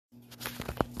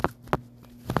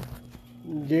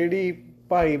ਜਿਹੜੀ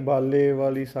ਭਾਈ ਬਾਲੇ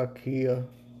ਵਾਲੀ ਸਾਖੀ ਆ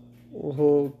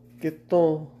ਉਹ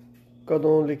ਕਿੱਥੋਂ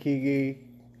ਕਦੋਂ ਲਿਖੀ ਗਈ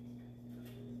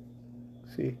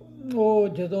ਸੀ? ਉਹ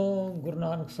ਜਦੋਂ ਗੁਰੂ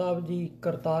ਨਾਨਕ ਸਾਹਿਬ ਜੀ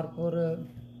ਕਰਤਾਰਪੁਰ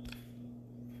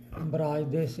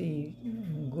ਬਰਾਜਦੇ ਸੀ,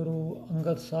 ਗੁਰੂ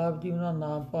ਅੰਗਦ ਸਾਹਿਬ ਜੀ ਉਹਨਾਂ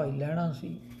ਨਾਮ ਭਾਈ ਲੈਣਾ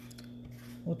ਸੀ।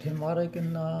 ਉੱਥੇ ਮਹਾਰਾਜ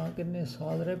ਕਿੰਨੇ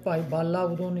ਸਾਲ ਰਹੇ। ਭਾਈ ਬਾਲਾ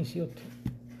ਉਦੋਂ ਨਹੀਂ ਸੀ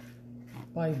ਉੱਥੇ,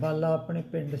 ਭਾਈ ਬਾਲਾ ਆਪਣੇ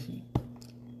ਪਿੰਡ ਸੀ।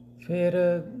 ਫਿਰ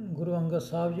ਗੁਰੂ ਅੰਗਦ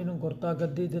ਸਾਹਿਬ ਜੀ ਨੂੰ ਗੁਰਤਾ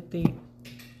ਗੱਦੀ ਦਿੱਤੀ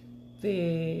ਅਤੇ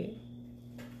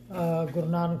ਗੁਰੂ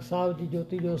ਨਾਨਕ ਸਾਹਿਬ ਜੀ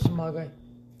ਜੋਤੀ ਜੋਤ ਸਮਾ ਗਏ।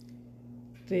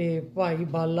 ਅਤੇ ਭਾਈ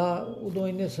ਬਾਲਾ ਉਦੋਂ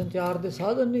ਇੰਨੇ ਸੰਚਾਰ ਦੇ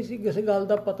ਸਾਧਨ ਨਹੀਂ ਸੀ, ਕਿਸੇ ਗੱਲ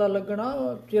ਦਾ ਪਤਾ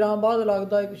ਲੱਗਣਾ ਚਿਰਾਂ ਬਾਅਦ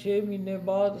ਲੱਗਦਾ, 6 ਮਹੀਨੇ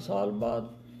ਬਾਅਦ, ਸਾਲ ਬਾਅਦ।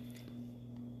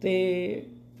 ਅਤੇ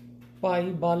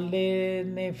ਭਾਈ ਬਾਲੇ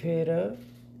ਨੇ ਫਿਰ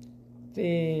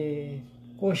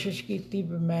ਕੋਸ਼ਿਸ਼ ਕੀਤੀ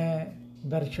ਵੀ ਮੈਂ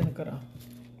ਦਰਸ਼ਨ ਕਰਾਂ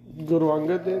ਗੁਰੂ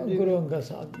ਅੰਗਦ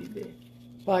ਸਾਹਿਬ ਜੀ ਦੇ।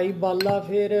 ਭਾਈ ਬਾਲਾ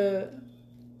ਫਿਰ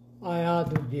ਆਇਆ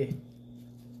ਦੂਜੇ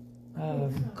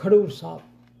ਖਡੂਰ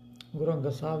ਸਾਹਿਬ ਗੁਰੂ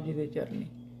ਅੰਗਦ ਸਾਹਿਬ ਜੀ ਦੇ ਚਰਨੀ।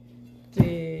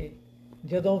 ਅਤੇ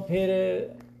ਜਦੋਂ ਫਿਰ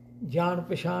ਜਾਣ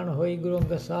ਪਛਾਣ ਹੋਈ, ਗੁਰੂ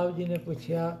ਅੰਗਦ ਸਾਹਿਬ ਜੀ ਨੇ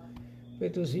ਪੁੱਛਿਆ ਵੀ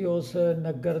ਤੁਸੀਂ ਉਸ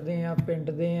ਨਗਰ ਦੇ ਆ,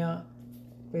 ਪਿੰਡ ਦੇ ਆ,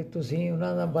 ਵੀ ਤੁਸੀਂ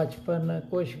ਉਹਨਾਂ ਦਾ ਬਚਪਨ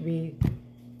ਕੁਛ ਵੀ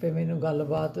ਅਤੇ ਮੈਨੂੰ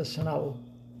ਗੱਲਬਾਤ ਸੁਣਾਓ।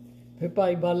 ਫਿਰ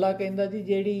ਭਾਈ ਬਾਲਾ ਕਹਿੰਦਾ ਜੀ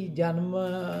ਜਿਹੜੀ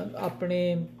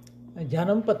ਆਪਣੇ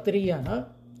ਜਨਮ ਪੱਤਰੀ ਆ ਨਾ,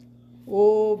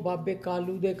 ਉਹ ਬਾਬੇ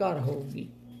ਕਾਲੂ ਦੇ ਘਰ ਹੋਊਗੀ।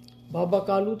 ਬਾਬਾ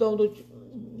ਕਾਲੂ ਤਾਂ ਉਦੋਂ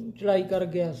ਚੜ੍ਹਾਈ ਕਰ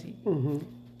ਗਿਆ ਸੀ।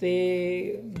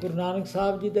 ਅਤੇ ਗੁਰੂ ਨਾਨਕ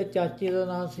ਸਾਹਿਬ ਜੀ ਦੇ ਚਾਚੇ ਦਾ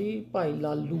ਨਾਂ ਸੀ ਭਾਈ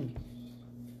ਲਾਲੂ।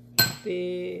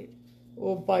 ਅਤੇ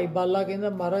ਉਹ ਭਾਈ ਬਾਲਾ ਕਹਿੰਦਾ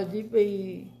ਮਹਾਰਾਜ ਜੀ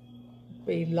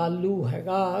ਭਈ ਲਾਲੂ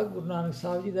ਹੈਗਾ ਗੁਰੂ ਨਾਨਕ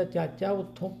ਸਾਹਿਬ ਜੀ ਦਾ ਚਾਚਾ,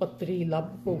 ਉੱਥੋਂ ਪੱਤਰੀ ਲੱਭ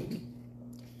ਪਊਗੀ।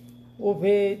 ਉਹ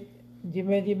ਫਿਰ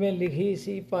ਜਿਵੇਂ ਜਿਵੇਂ ਲਿਖੀ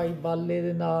ਸੀ, ਭਾਈ ਬਾਲੇ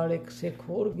ਦੇ ਨਾਲ ਇੱਕ ਸਿੱਖ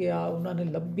ਹੋਰ ਗਿਆ, ਉਹਨਾਂ ਨੇ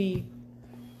ਲੱਭੀ,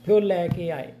 ਫਿਰ ਉਹ ਲੈ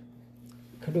ਕੇ ਆਏ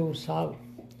ਖਡੂਰ ਸਾਹਿਬ।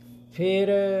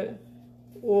 ਫਿਰ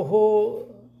ਉਹ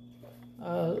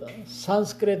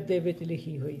ਸੰਸਕ੍ਰਿਤ ਦੇ ਵਿੱਚ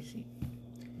ਲਿਖੀ ਹੋਈ ਸੀ।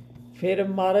 ਫਿਰ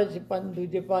ਮਹਾਰਾਜ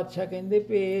ਦੂਜੇ ਪਾਤਸ਼ਾਹ ਕਹਿੰਦੇ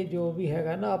ਵੀ ਇਹ ਜੋ ਵੀ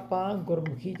ਹੈਗਾ ਨਾ ਆਪਾਂ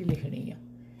ਗੁਰਮੁਖੀ 'ਚ ਲਿਖਣੀ ਆ।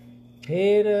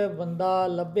 ਫਿਰ ਬੰਦਾ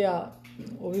ਲੱਭਿਆ,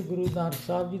 ਉਹ ਵੀ ਗੁਰੂ ਨਾਨਕ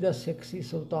ਸਾਹਿਬ ਜੀ ਦਾ ਸਿੱਖ ਸੀ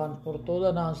ਸੁਲਤਾਨਪੁਰ ਤੋਂ,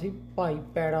 ਉਹਦਾ ਨਾਂ ਸੀ ਭਾਈ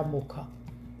ਪੈੜਾ ਮੋਖਾ।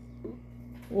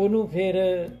 ਉਹਨੂੰ ਫਿਰ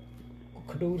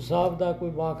ਖਡੂਰ ਸਾਹਿਬ ਦਾ ਕੋਈ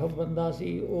ਵਾਕਫ ਬੰਦਾ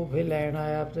ਸੀ, ਉਹ ਫਿਰ ਲੈਣ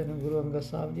ਆਇਆ, ਤੈਨੂੰ ਗੁਰੂ ਅੰਗਦ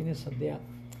ਸਾਹਿਬ ਜੀ ਨੇ ਸੱਦਿਆ।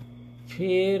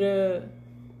 ਫਿਰ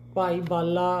ਭਾਈ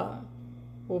ਬਾਲਾ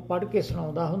ਉਹ ਪੜ੍ਹ ਕੇ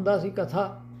ਸੁਣਾਉਂਦਾ ਹੁੰਦਾ ਸੀ ਕਥਾ,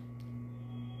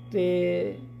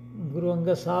 ਅਤੇ ਗੁਰੂ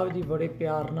ਅੰਗਦ ਸਾਹਿਬ ਜੀ ਬੜੇ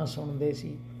ਪਿਆਰ ਨਾਲ ਸੁਣਦੇ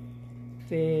ਸੀ।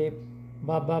 ਅਤੇ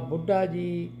ਬਾਬਾ ਬੁੱਢਾ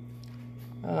ਜੀ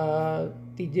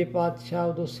ਤੀਜੇ ਪਾਤਸ਼ਾਹ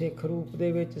ਉਦੋਂ ਸਿੱਖ ਰੂਪ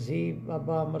ਦੇ ਵਿੱਚ ਸੀ।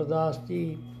 ਬਾਬਾ ਅਮਰਦਾਸ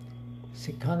ਜੀ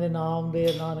ਸਿੱਖਾਂ ਦੇ ਨਾਮ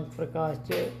ਦੇ ਨਾਨਕ ਪ੍ਰਕਾਸ਼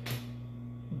 'ਚ,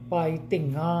 ਭਾਈ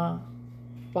ਧੀਆਂ,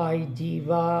 ਭਾਈ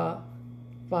ਜੀਵਾ,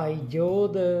 ਭਾਈ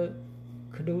ਜੋਧ,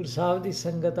 ਖਡੂਰ ਸਾਹਿਬ ਦੀ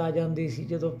ਸੰਗਤ ਆ ਜਾਂਦੀ ਸੀ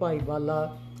ਜਦੋਂ ਭਾਈ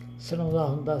ਬਾਲਾ ਸੁਣਾਉਂਦਾ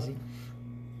ਹੁੰਦਾ ਸੀ।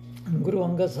 ਗੁਰੂ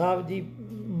ਅੰਗਦ ਸਾਹਿਬ ਜੀ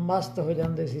ਮਸਤ ਹੋ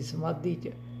ਜਾਂਦੇ ਸੀ ਸਮਾਧੀ 'ਚ।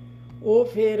 ਉਹ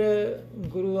ਫਿਰ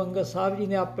ਗੁਰੂ ਅੰਗਦ ਸਾਹਿਬ ਜੀ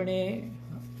ਨੇ ਆਪਣੇ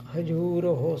ਹਜ਼ੂਰ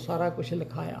ਉਹ ਸਾਰਾ ਕੁਛ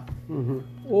ਲਿਖਾਇਆ।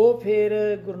 ਉਹ ਫਿਰ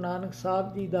ਗੁਰੂ ਨਾਨਕ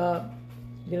ਸਾਹਿਬ ਜੀ ਦਾ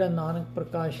ਜਿਹੜਾ ਨਾਨਕ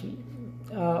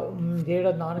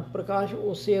ਪ੍ਰਕਾਸ਼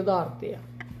ਉਸੇ ਆਧਾਰ 'ਤੇ ਆ।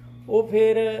 ਉਹ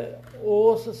ਫਿਰ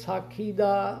ਉਸ ਸਾਖੀ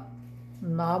ਦਾ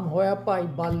ਨਾਮ ਹੋਇਆ ਭਾਈ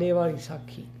ਬਾਲੇ ਵਾਲੀ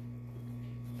ਸਾਖੀ।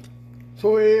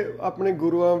 ਸੋ ਇਹ ਆਪਣੇ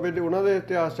ਗੁਰੂਆਂ ਵਿੱਚ ਉਹਨਾਂ ਦੇ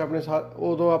ਇਤਿਹਾਸ 'ਚ ਆਪਣੇ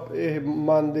ਉਦੋਂ ਇਹ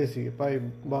ਮੰਨਦੇ ਸੀ ਭਾਈ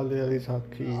ਬਾਲੇ ਵਾਲੀ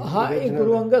ਸਾਖੀ। ਹਾਂ, ਇਹ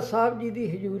ਗੁਰੂ ਅੰਗਦ ਸਾਹਿਬ ਜੀ ਦੀ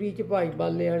ਹਜ਼ੂਰੀ 'ਚ ਭਾਈ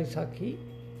ਬਾਲੇ ਵਾਲੀ ਸਾਖੀ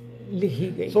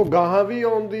ਲਿਖੀ ਗਈ। ਸੋ ਗਾਹਾਂ ਵੀ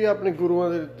ਆਉਂਦੀ ਆਪਣੇ ਗੁਰੂਆਂ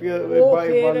ਦੇ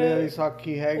ਭਾਈ ਬਾਲੇ ਵਾਲੀ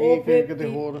ਸਾਖੀ ਹੈਗੀ ਫਿਰ ਕਿਤੇ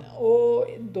ਹੋਰ। ਉਹ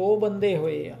 2 ਬੰਦੇ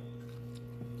ਹੋਏ ਆ।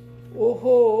 ਉਹ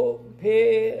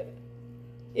ਫਿਰ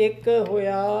ਇੱਕ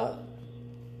ਹੋਇਆ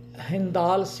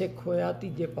ਹਿੰਦਾਲ ਸਿੱਖ ਹੋਇਆ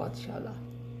ਤੀਜੇ ਪਾਤਸ਼ਾਹ ਦਾ,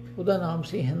 ਉਹਦਾ ਨਾਮ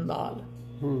ਸੀ ਹਿੰਦਾਲ।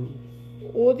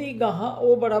 ਉਹਦੀ ਗਾਹਾਂ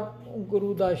ਉਹ ਬੜਾ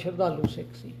ਗੁਰੂ ਦਾ ਸ਼ਰਧਾਲੂ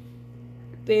ਸਿੱਖ ਸੀ।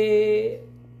 ਅਤੇ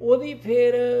ਉਹਦੀ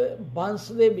ਫਿਰ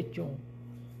ਬੰਸ ਦੇ ਵਿੱਚੋਂ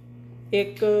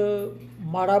ਇੱਕ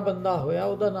ਮਾੜਾ ਬੰਦਾ ਹੋਇਆ,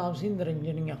 ਉਹਦਾ ਨਾਮ ਸੀ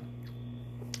ਨਿਰੰਜਨੀਆ।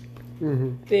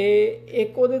 ਅਤੇ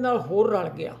ਇੱਕ ਉਹਦੇ ਨਾਲ ਹੋਰ ਰਲ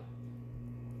ਗਿਆ,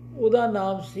 ਉਹਦਾ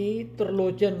ਨਾਮ ਸੀ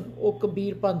ਤਰਲੋਚਨ। ਉਹ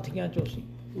ਕਬੀਰ ਪੰਥੀਆਂ 'ਚੋਂ ਸੀ।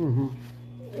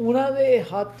 ਉਹਨਾਂ ਦੇ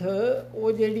ਹੱਥ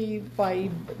ਉਹ ਜਿਹੜੀ ਭਾਈ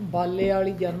ਬਾਲੇ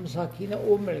ਵਾਲੀ ਜਨਮ ਸਾਖੀ ਨਾ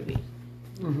ਉਹ ਮਿਲ ਗਈ।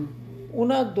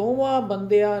 ਉਹਨਾਂ ਦੋਵਾਂ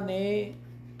ਬੰਦਿਆਂ ਨੇ,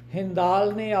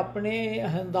 ਹਿੰਦਾਲ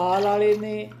ਵਾਲੇ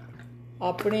ਨੇ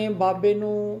ਆਪਣੇ ਬਾਬੇ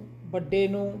ਨੂੰ, ਵੱਡੇ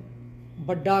ਨੂੰ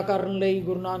ਵੱਡਾ ਕਰਨ ਲਈ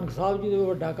ਗੁਰੂ ਨਾਨਕ ਸਾਹਿਬ ਜੀ ਨੂੰ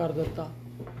ਵੱਡਾ ਕਰ ਦਿੱਤਾ।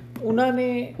 ਉਹਨਾਂ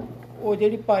ਨੇ ਉਹ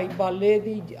ਜਿਹੜੀ ਭਾਈ ਬਾਲੇ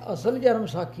ਦੀ ਅਸਲ ਜਨਮ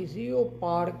ਸਾਖੀ ਸੀ ਉਹ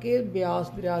ਪਾੜ ਕੇ ਬਿਆਸ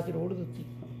ਦਰਿਆ 'ਚ ਰੋੜ ਦਿੱਤੀ।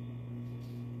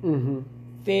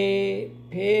 ਅਤੇ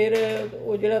ਫਿਰ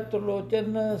ਉਹ ਜਿਹੜਾ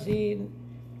ਤਰਲੋਚਨ ਸੀ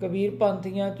ਕਬੀਰ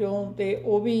ਪੰਥੀਆਂ 'ਚੋਂ, ਅਤੇ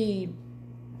ਉਹ ਵੀ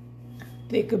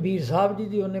ਤੇ ਕਬੀਰ ਸਾਹਿਬ ਜੀ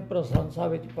ਦੀ ਉਹਨੇ ਪ੍ਰਸ਼ੰਸਾ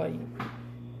ਵਿੱਚ ਪਾਈ।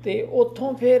 ਤੇ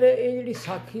ਉੱਥੋਂ ਫਿਰ ਇਹ ਜਿਹੜੀ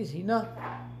ਸਾਖੀ ਸੀ ਨਾ,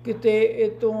 ਕਿਤੇ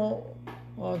ਇਹ ਤੋਂ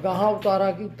ਗਾਹਾਂ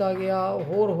ਉਤਾਰਾ ਕੀਤਾ ਗਿਆ,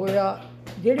 ਹੋਰ ਹੋਇਆ।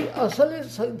 ਜਿਹੜੀ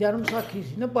ਅਸਲ ਜਨਮ ਸਾਖੀ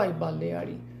ਸੀ ਨਾ ਭਾਈ ਬਾਲੇ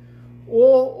ਵਾਲੀ,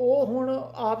 ਉਹ ਹੁਣ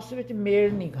ਆਪਸ ਵਿੱਚ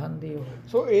ਮੇਲ ਨਹੀਂ ਖਾਂਦੇ। ਉਹ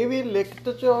ਸੋ ਇਹ ਵੀ ਲਿਖਤ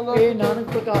ਚ ਆਉਂਦਾ, ਇਹ ਨਾਨਕ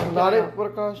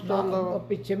ਪ੍ਰਕਾਸ਼ ਚ ਆਉਂਦਾ ਵਾ।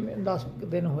 ਪਿੱਛੇ 10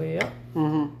 ਦਿਨ ਹੋਏ ਆ,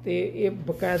 ਤੇ ਇਹ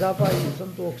ਬਕਾਇਦਾ ਭਾਈ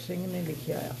ਸੰਤੋਖ ਸਿੰਘ ਨੇ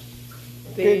ਲਿਖਿਆ ਆ।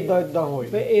 ਤੇ ਏਦਾਂ ਹੋਈ,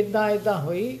 ਏਦਾਂ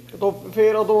ਹੋਈ।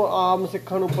 ਫਿਰ ਉਦੋਂ ਆਮ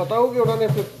ਸਿੱਖਾਂ ਨੂੰ ਪਤਾ ਹੋਊ ਕਿ ਉਹਨਾਂ ਨੇ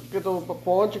ਕਿਤੋਂ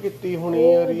ਪਹੁੰਚ ਕੀਤੀ ਹੋਣੀ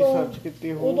ਹੈ, ਰਿਸਰਚ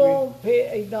ਕੀਤੀ ਹੋਊਗੀ। ਉਦੋਂ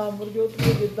ਫਿਰ ਏਦਾਂ ਅਮਰਜੋਤ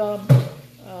ਜੀ ਜਿੱਦਾਂ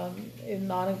ਇਹ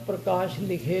ਨਾਨਕ ਪ੍ਰਕਾਸ਼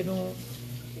ਲਿਖੇ ਨੂੰ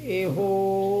ਇਹੋ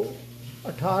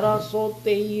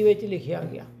 1823 ਵਿੱਚ ਲਿਖਿਆ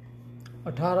ਗਿਆ,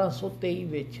 1823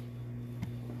 ਵਿੱਚ।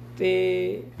 ਤੇ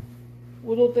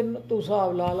ਉਦੋਂ ਤੂੰ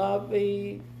ਹਿਸਾਬ ਲਾ ਲਾ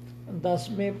ਵੀ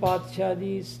 10ਵੇਂ ਪਾਤਸ਼ਾਹ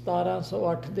ਜੀ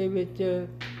 1708 ਦੇ ਵਿੱਚ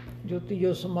ਜੋਤੀ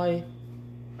ਜੋ ਸਮਾਏ,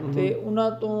 ਤੇ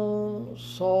ਉਹਨਾਂ ਤੋਂ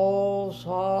 100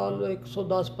 ਸਾਲ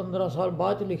 110-15 ਸਾਲ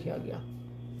ਬਾਅਦ ਚ ਲਿਖਿਆ ਗਿਆ।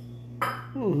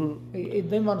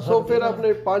 ਏਦਾਂ ਹੀ ਮੰਨ ਸਕਦੇ। ਸੋ ਫਿਰ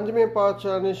ਆਪਣੇ 5ਵੇਂ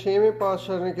ਪਾਤਸ਼ਾਹ ਨੇ, 6ਵੇਂ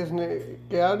ਪਾਤਸ਼ਾਹ ਨੇ ਕਿਸ ਨੇ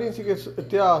ਕਿਹਾ ਨਹੀਂ ਸੀ ਕਿ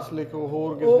ਇਤਿਹਾਸ ਲਿਖੋ,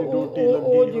 ਹੋਰ ਕਿਸੇ ਦੀ ਡਿਊਟੀ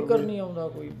ਲੱਗੀ? ਉਹ ਜ਼ਿਕਰ ਨਹੀਂ ਆਉਂਦਾ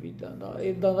ਕੋਈ ਵੀ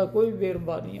ਇੱਦਾਂ ਦਾ ਕੋਈ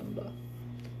ਵੇਰਵਾ ਨਹੀਂ ਆਉਂਦਾ।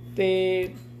 ਤੇ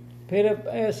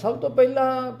ਫਿਰ ਸਭ ਤੋਂ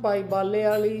ਪਹਿਲਾਂ ਭਾਈ ਬਾਲੇ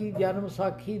ਵਾਲੀ ਜਨਮ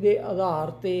ਸਾਖੀ ਦੇ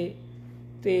ਆਧਾਰ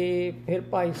ਤੇ ਫਿਰ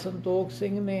ਭਾਈ ਸੰਤੋਖ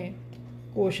ਸਿੰਘ ਨੇ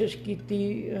ਕੋਸ਼ਿਸ਼ ਕੀਤੀ,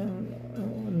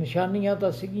 ਨਿਸ਼ਾਨੀਆਂ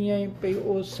ਤਾਂ ਸੀਗੀਆਂ ਹੀ ਵੀ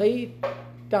ਉਹ ਸਹੀ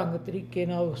ਢੰਗ ਤਰੀਕੇ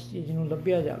ਨਾਲ ਉਸ ਚੀਜ਼ ਨੂੰ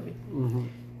ਲੱਭਿਆ ਜਾਵੇ।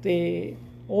 ਤੇ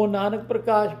ਉਹ ਨਾਨਕ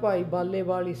ਪ੍ਰਕਾਸ਼ ਭਾਈ ਬਾਲੇ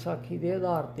ਵਾਲੀ ਸਾਖੀ ਦੇ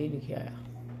ਆਧਾਰ 'ਤੇ ਲਿਖਿਆ ਆ।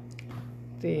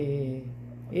 ਤੇ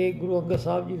ਇਹ ਗੁਰੂ ਅੰਗਦ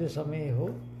ਸਾਹਿਬ ਜੀ ਦੇ ਸਮੇਂ ਇਹੋ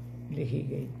ਲਿਖੀ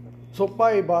ਗਈ। ਸੋ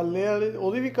ਭਾਈ ਬਾਲੇ ਵਾਲੇ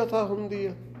ਉਹਦੀ ਵੀ ਕਥਾ ਹੁੰਦੀ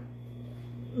ਆ?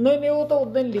 ਨਹੀਂ, ਉਹ ਤਾਂ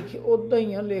ਉੱਦਾਂ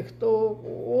ਹੀ ਆ ਲਿਖ ਤੋਂ।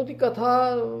 ਉਹਦੀ ਕਥਾ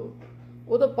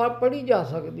ਉਹ ਤਾਂ ਪੜ੍ਹੀ ਜਾ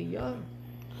ਸਕਦੀ ਆ।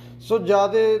 ਸੋ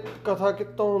ਜ਼ਿਆਦਾ ਕਥਾ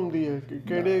ਕਿੱਥੋਂ ਹੁੰਦੀ ਹੈ,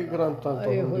 ਕਿਹੜੇ ਗ੍ਰੰਥਾਂ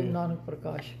ਤੋਂ? ਇਹੋ ਨਾਨਕ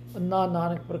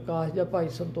ਪ੍ਰਕਾਸ਼ ਜਾਂ ਭਾਈ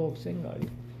ਸੰਤੋਖ ਸਿੰਘ ਵਾਲੀ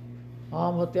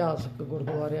ਆਮ ਇਤਿਹਾਸਕ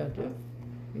ਗੁਰਦੁਆਰਿਆਂ 'ਚ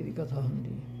ਇਹਦੀ ਕਥਾ ਹੁੰਦੀ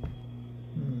ਹੈ।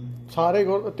 ਸਾਰੇ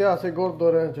ਇਤਿਹਾਸਿਕ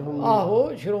ਗੁਰਦੁਆਰਿਆਂ 'ਚ ਹੁੰਦੀ?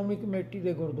 ਆਹੋ, ਸ਼੍ਰੋਮਣੀ ਕਮੇਟੀ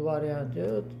ਦੇ ਗੁਰਦੁਆਰਿਆਂ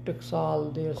 'ਚ ਟਕਸਾਲ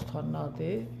ਦੇ ਸਥਾਨਾਂ 'ਤੇ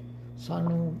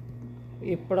ਸਾਨੂੰ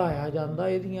ਇਹ ਪੜ੍ਹਾਇਆ ਜਾਂਦਾ।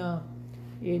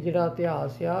 ਇਹ ਜਿਹੜਾ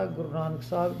ਇਤਿਹਾਸ ਆ ਗੁਰੂ ਨਾਨਕ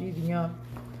ਸਾਹਿਬ ਜੀ ਦੀਆਂ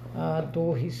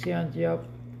 2 ਹਿੱਸਿਆਂ 'ਚ ਆ,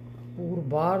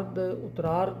 ਪੂਰਬਾਰਧ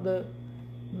ਉਤਰਾਰਧ।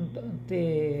 ਤੇ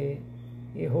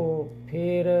ਇਹੋ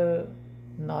ਫਿਰ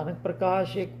ਨਾਨਕ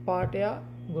ਪ੍ਰਕਾਸ਼ ਇੱਕ ਪਾਰਟ ਆ,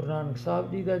 ਗੁਰੂ ਨਾਨਕ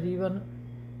ਸਾਹਿਬ ਜੀ ਦਾ ਜੀਵਨ।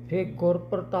 ਫਿਰ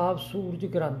ਗੁਰਪ੍ਰਤਾਪ ਸੂਰਜ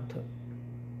ਗ੍ਰੰਥ,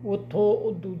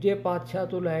 ਉੱਥੋਂ ਦੂਜੇ ਪਾਤਸ਼ਾਹ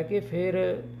ਤੋਂ ਲੈ ਕੇ ਫਿਰ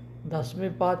 10ਵੇਂ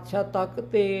ਪਾਤਸ਼ਾਹ ਤੱਕ,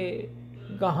 ਤੇ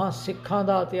ਗਾਹਾਂ ਸਿੱਖਾਂ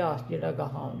ਦਾ ਇਤਿਹਾਸ ਜਿਹੜਾ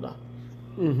ਗਾਹਾਂ ਆਉਂਦਾ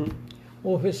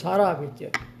ਉਹ ਫਿਰ ਸਾਰਾ ਵਿੱਚ।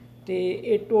 ਤੇ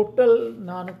ਇਹ ਟੋਟਲ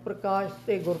ਨਾਨਕ ਪ੍ਰਕਾਸ਼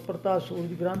ਤੇ ਗੁਰਪ੍ਰਤਾਪ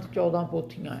ਸੂਰਜ ਗ੍ਰੰਥ 14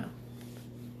 ਪੋਥੀਆਂ ਆ।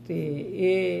 ਤੇ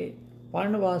ਇਹ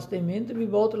ਪੜ੍ਹਨ ਵਾਸਤੇ ਮਿਹਨਤ ਵੀ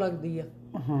ਬਹੁਤ ਲੱਗਦੀ ਆ,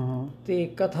 ਤੇ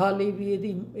ਕਥਾ ਲਈ ਵੀ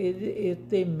ਇਹ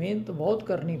ਤੇ ਮਿਹਨਤ ਬਹੁਤ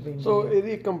ਕਰਨੀ ਪੈਂਦੀ। ਸੋ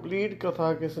ਇਹਦੀ ਕੰਪਲੀਟ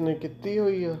ਕਥਾ ਕਿਸ ਨੇ ਕੀਤੀ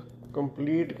ਹੋਈ ਆ?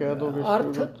 ਕੰਪਲੀਟ ਕਹਿ ਦੋਗੇ?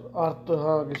 ਅਰਥ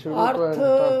ਹਾਂ, ਅਰਥ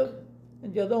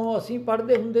ਜਦੋਂ ਅਸੀਂ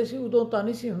ਪੜ੍ਹਦੇ ਹੁੰਦੇ ਸੀ ਉਦੋਂ ਤਾਂ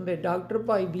ਨਹੀਂ ਸੀ ਹੁੰਦੇ। ਡਾਕਟਰ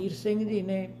ਭਾਈ ਵੀਰ ਸਿੰਘ ਜੀ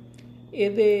ਨੇ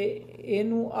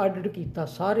ਇਹਨੂੰ ਆਡਿਟ ਕੀਤਾ,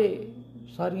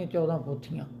 ਸਾਰੀਆਂ 14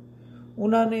 ਪੋਥੀਆਂ।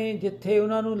 ਉਹਨਾਂ ਨੇ ਜਿੱਥੇ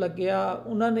ਉਹਨਾਂ ਨੂੰ ਲੱਗਿਆ,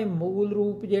 ਉਹਨਾਂ ਨੇ ਮੂਲ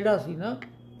ਰੂਪ ਜਿਹੜਾ ਸੀ ਨਾ,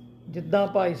 ਜਿੱਦਾਂ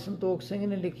ਭਾਈ ਸੰਤੋਖ ਸਿੰਘ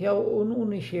ਨੇ ਲਿਖਿਆ ਉਹਨੂੰ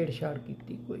ਨਹੀਂ ਛੇੜਛਾੜ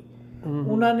ਕੀਤੀ ਕੋਈ।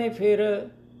 ਉਹਨਾਂ ਨੇ ਫਿਰ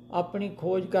ਆਪਣੀ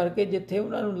ਖੋਜ ਕਰਕੇ ਜਿੱਥੇ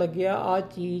ਉਹਨਾਂ ਨੂੰ ਲੱਗਿਆ ਆਹ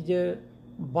ਚੀਜ਼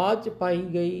ਬਾਅਦ 'ਚ ਪਾਈ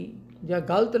ਗਈ ਜਾਂ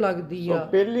ਗਲਤ ਲੱਗਦੀ ਆ।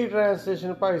 ਪਹਿਲੀ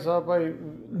ਟ੍ਰਾਂਸਲੇਸ਼ਨ ਭਾਈ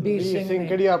ਵੀਰ ਸਿੰਘ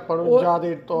ਕਿਹੜੀ ਆਪਾਂ ਨੂੰ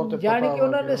ਜ਼ਿਆਦਾ ਤੌਰ ਤੇ ਜਾਣੀ ਕਿ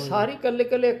ਉਹਨਾਂ ਨੇ ਸਾਰੀ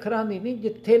ਕੱਲੇ ਅੱਖਰਾਂ ਦੀ ਨਹੀਂ,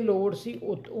 ਜਿੱਥੇ ਲੋੜ ਸੀ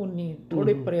ਉਨੀ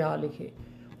ਥੋੜੇ ਪ੍ਰਿਆ ਲਿਖੇ।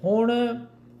 ਹੁਣ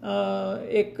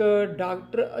ਇੱਕ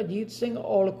ਡਾਕਟਰ ਅਜੀਤ ਸਿੰਘ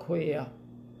ਔਲਖ ਹੋਏ ਆ,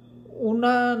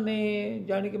 ਉਹਨਾਂ ਨੇ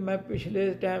ਜਾਣੀ ਕਿ ਮੈਂ ਪਿਛਲੇ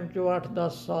ਟਾਈਮ 'ਚੋਂ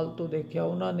 8-10 ਸਾਲ ਤੋਂ ਦੇਖਿਆ,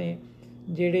 ਉਹਨਾਂ ਨੇ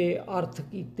ਜਿਹੜੇ ਅਰਥ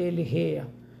ਕੀਤੇ ਲਿਖੇ ਆ,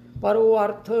 ਪਰ ਉਹ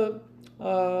ਅਰਥ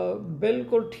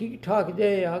ਬਿਲਕੁਲ ਠੀਕ ਠਾਕ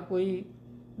ਜਿਹੇ ਆ। ਕੋਈ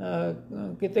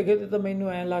ਕਿਤੇ ਤਾਂ ਮੈਨੂੰ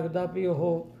ਐਂ ਲੱਗਦਾ ਵੀ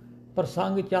ਉਹ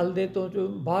ਪ੍ਰਸੰਗ ਚੱਲਦੇ ਤੋਂ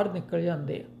ਬਾਹਰ ਨਿਕਲ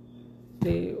ਜਾਂਦੇ ਆ।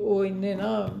 ਤੇ ਉਹ ਇੰਨੇ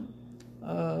ਨਾ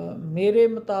ਮੇਰੇ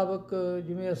ਮੁਤਾਬਕ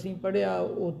ਜਿਵੇਂ ਅਸੀਂ ਪੜ੍ਹਿਆ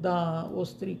ਉੱਦਾਂ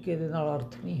ਉਸ ਤਰੀਕੇ ਦੇ ਨਾਲ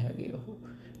ਅਰਥ ਨਹੀਂ ਹੈਗੇ ਉਹ।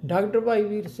 ਡਾਕਟਰ ਭਾਈ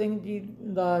ਵੀਰ ਸਿੰਘ ਜੀ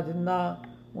ਦਾ ਜਿੰਨਾ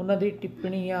ਉਹਨਾਂ ਦੀ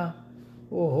ਟਿੱਪਣੀ ਆ,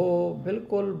 ਉਹ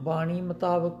ਬਿਲਕੁਲ ਬਾਣੀ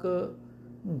ਮੁਤਾਬਕ,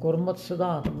 ਗੁਰਮਤਿ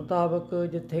ਸਿਧਾਂਤ ਮੁਤਾਬਕ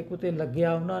ਜਿੱਥੇ ਕਿਤੇ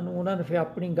ਲੱਗਿਆ ਉਹਨਾਂ ਨੇ ਫਿਰ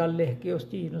ਆਪਣੀ ਗੱਲ ਲਿਖ ਕੇ ਉਸ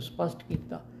ਚੀਜ਼ ਨੂੰ ਸਪਸ਼ਟ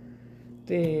ਕੀਤਾ।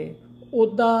 ਤੇ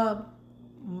ਉੱਦਾਂ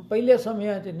ਪਹਿਲੇ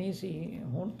ਸਮਿਆਂ 'ਚ ਨਹੀਂ ਸੀ,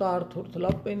 ਹੁਣ ਤਾਂ ਅਰਥ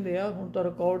ਲੱਭ ਪੈਂਦੇ ਆ, ਹੁਣ ਤਾਂ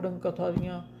ਰਿਕਾਰਡਿੰਗ ਕਥਾ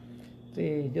ਦੀਆਂ। ਤੇ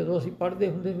ਜਦੋਂ ਅਸੀਂ ਪੜ੍ਹਦੇ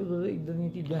ਹੁੰਦੇ ਸੀ ਉਦੋਂ ਇੱਦਾਂ ਦੀਆਂ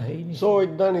ਚੀਜ਼ਾਂ ਹੈ ਹੀ ਨਹੀਂ। ਸੋ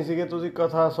ਇੱਦਾਂ ਨਹੀਂ ਸੀ ਕਿ ਤੁਸੀਂ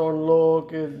ਕਥਾ ਸੁਣ ਲਓ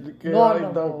ਕਿ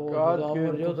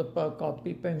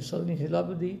ਕਾਪੀ ਪੈਨਸਲ ਨਹੀਂ ਸੀ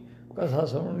ਲੱਭਦੀ, ਕਥਾ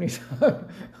ਸੁਣਨੀ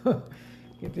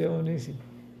ਕਿਤੇ ਉਹ ਨਹੀਂ ਸੀ।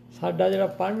 ਸਾਡਾ ਜਿਹੜਾ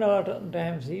ਪੜ੍ਹਨ ਵਾਲਾ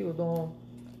ਟਾਈਮ ਸੀ ਉਦੋਂ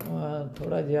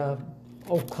ਥੋੜ੍ਹਾ ਜਿਹਾ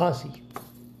ਔਖਾ ਸੀ।